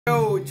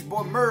with your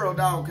boy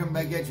MerlDog coming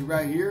back at you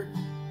right here.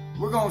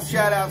 We're going to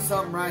shout out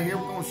something right here.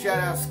 We're going to shout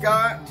out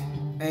Scott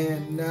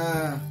and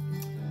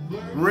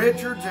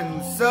Richards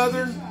and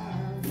Southern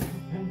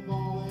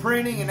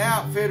Printing and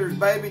Outfitters,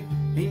 baby.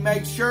 He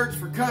makes shirts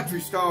for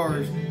country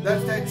stars.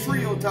 That's that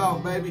trill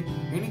talk, baby.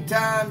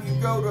 Anytime you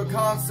go to a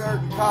concert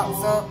and cop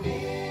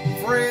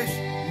something fresh,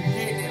 you're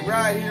getting it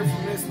right here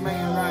from this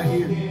man right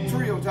here.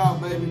 Trill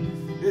talk, baby.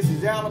 This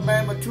is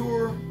Alabama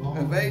tour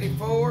of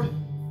 '84.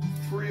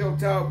 Trill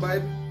talk,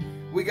 baby.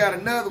 We got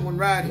another one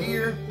right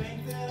here.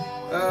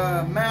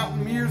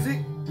 Mountain Music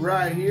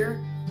right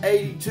here.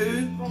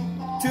 '82.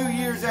 2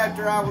 years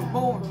after I was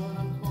born.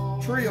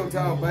 Trill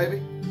talk,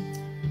 baby.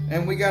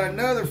 And we got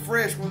another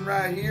fresh one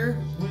right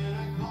here.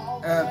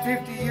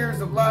 50 years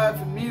of life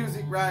and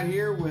music right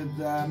here with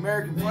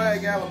American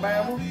Flag,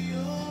 Alabama.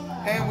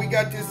 And we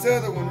got this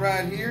other one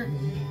right here.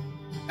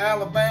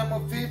 Alabama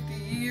 50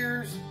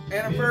 years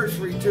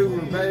anniversary tour,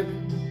 baby.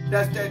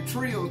 That's that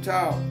trill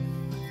talk.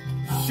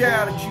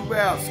 Shouted you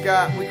out,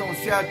 Scott. We're going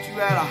to shout you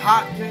out of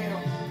Hot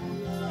Town.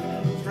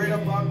 Straight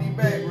up on the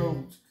back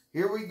roads.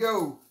 Here we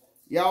go.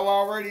 Y'all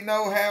already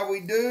know how we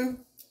do.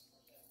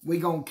 We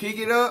gonna kick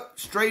it up,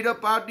 straight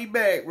up out the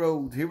back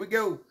roads. Here we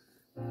go.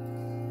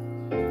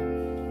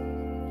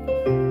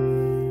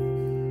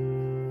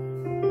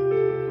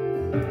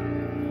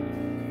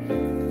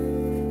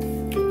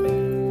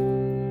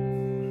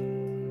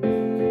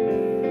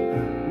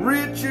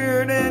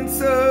 Richard and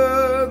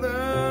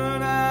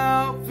Southern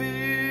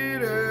Outfitters.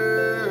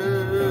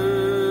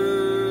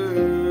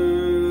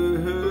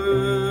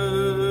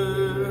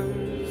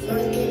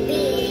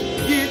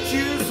 Get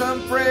you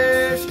some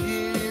fresh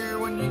gear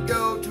when you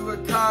go to a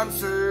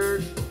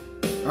concert,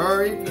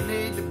 or if you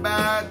need to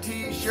buy a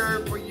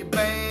t-shirt for your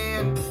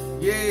band,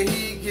 yeah,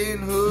 he can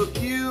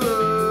hook you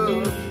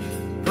up.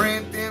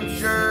 Print them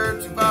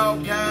shirts of all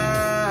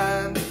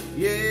kinds,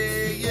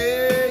 yeah,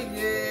 yeah,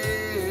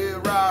 yeah.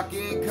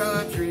 Rockin'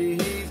 country,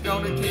 he's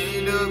gonna kick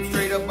it up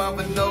straight up off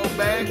a no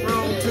back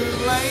road,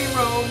 2-lane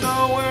road,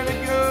 nowhere to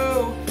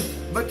go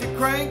but to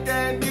crank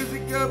that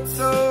music up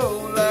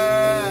so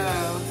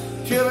loud.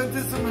 Chillin'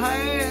 to some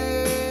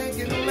Hank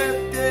and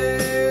Lefty,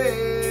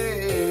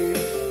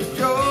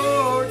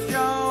 George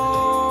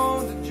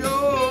Jones and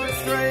George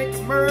Strait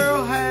and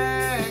Merle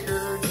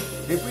Haggard.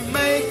 If we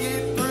make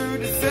it through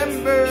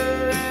December,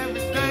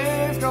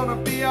 everything's gonna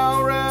be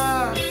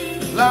alright.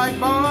 Like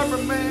Barbara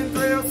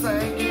Mandrell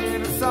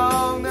singing a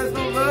song, there's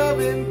no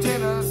love in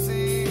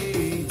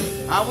Tennessee.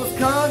 I was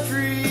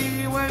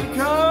country when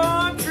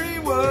country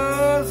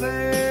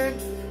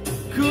wasn't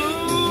cool.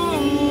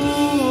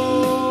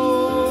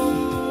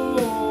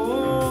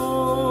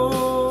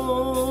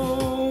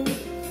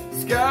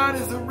 Scott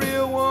is a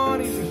real one,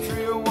 he's a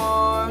trill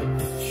one.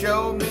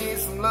 Showed me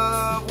some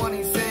love when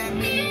he sent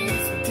me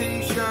some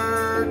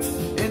t-shirts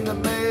in the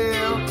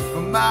mail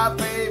from my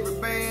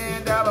favorite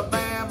band,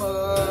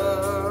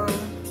 Alabama.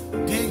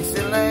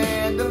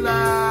 Dixieland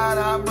Delight,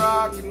 I'm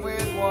rocking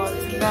with one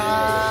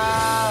tonight.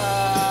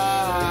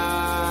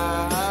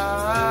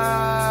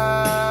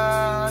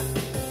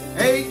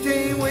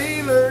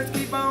 18-wheelers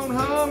keep on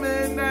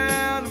humming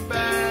down the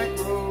back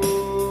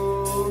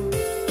road.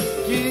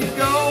 Keep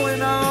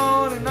going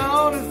on and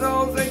on as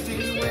those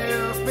 18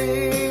 wheels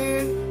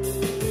spin.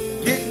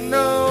 Getting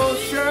those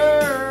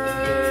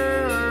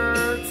shirts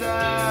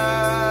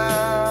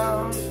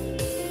out.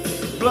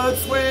 Blood,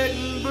 sweat,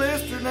 and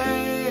blistered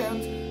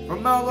hands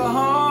from all the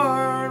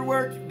hard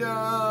work you've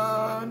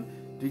done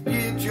to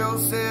get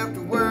yourself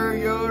to where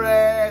you're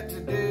at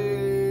today.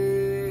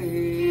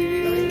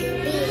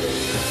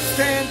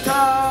 Stand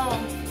tall,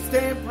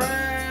 stand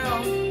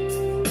proud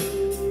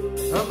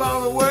of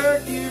all the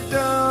work you've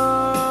done.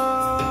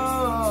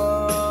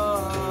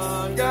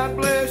 God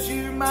bless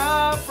you,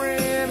 my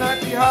friend.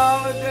 Happy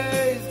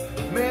holidays,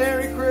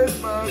 Merry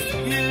Christmas to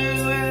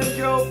you and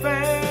your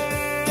family.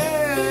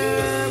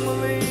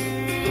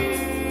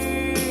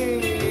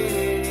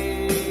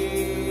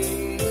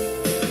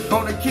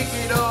 Gonna kick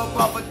it up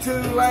off a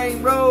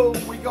 2-lane road.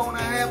 We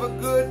gonna have a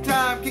good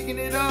time kicking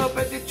it up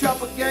at the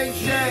Chopper Gang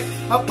Shack.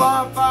 A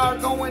bonfire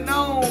going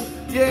on.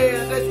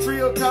 Yeah, that's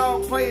trill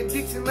talk, playing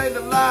Dixieland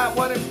Delight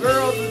while the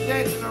girls are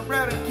dancing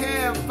around a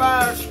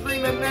campfire,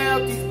 screaming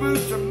out, these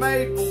boots are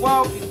made for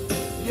walking.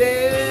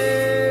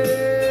 Yeah.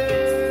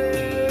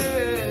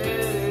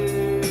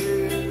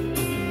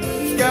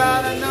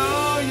 Scott, I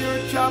know you're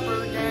a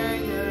chopper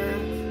ganger,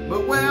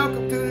 but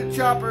welcome to the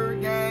Chopper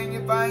Gang.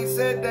 If I ain't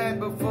said that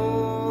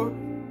before,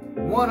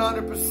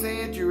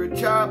 100% you're a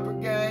chopper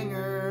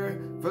ganger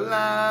for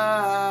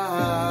life.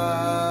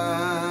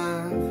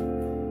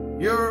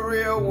 You're a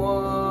real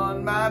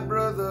one, my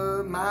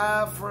brother,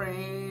 my friend.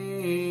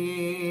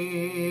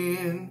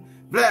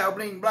 Blouw,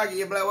 bling,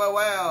 bloggy, blah, wow,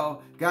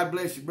 wow. God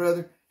bless you,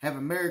 brother. Have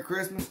a Merry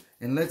Christmas,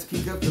 and let's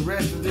kick up the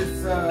rest of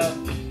this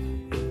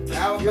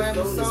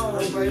Alabama song,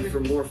 baby.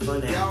 For more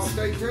fun. Y'all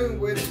stay tuned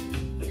with it.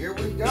 Here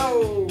we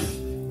go.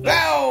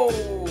 Blouw,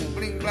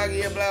 bling,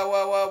 bloggy, blah,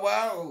 wow, wow,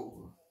 wow.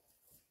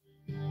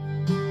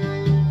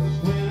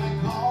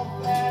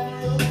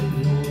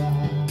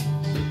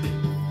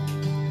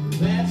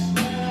 That's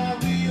when I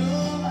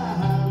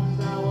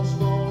realized I was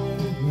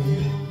falling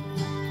again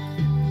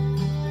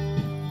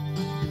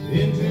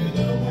into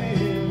the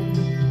wind.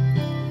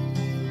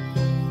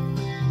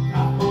 I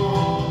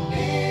fall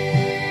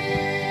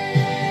in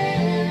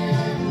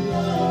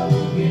love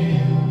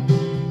again.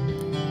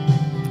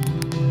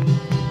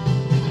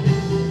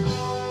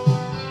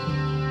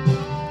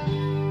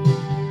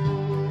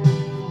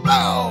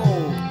 Blow!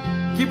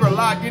 Keep her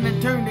locked in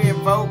and tuned in,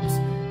 folks.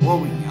 Well,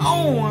 we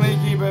only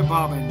keep it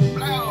popping.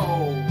 Blow!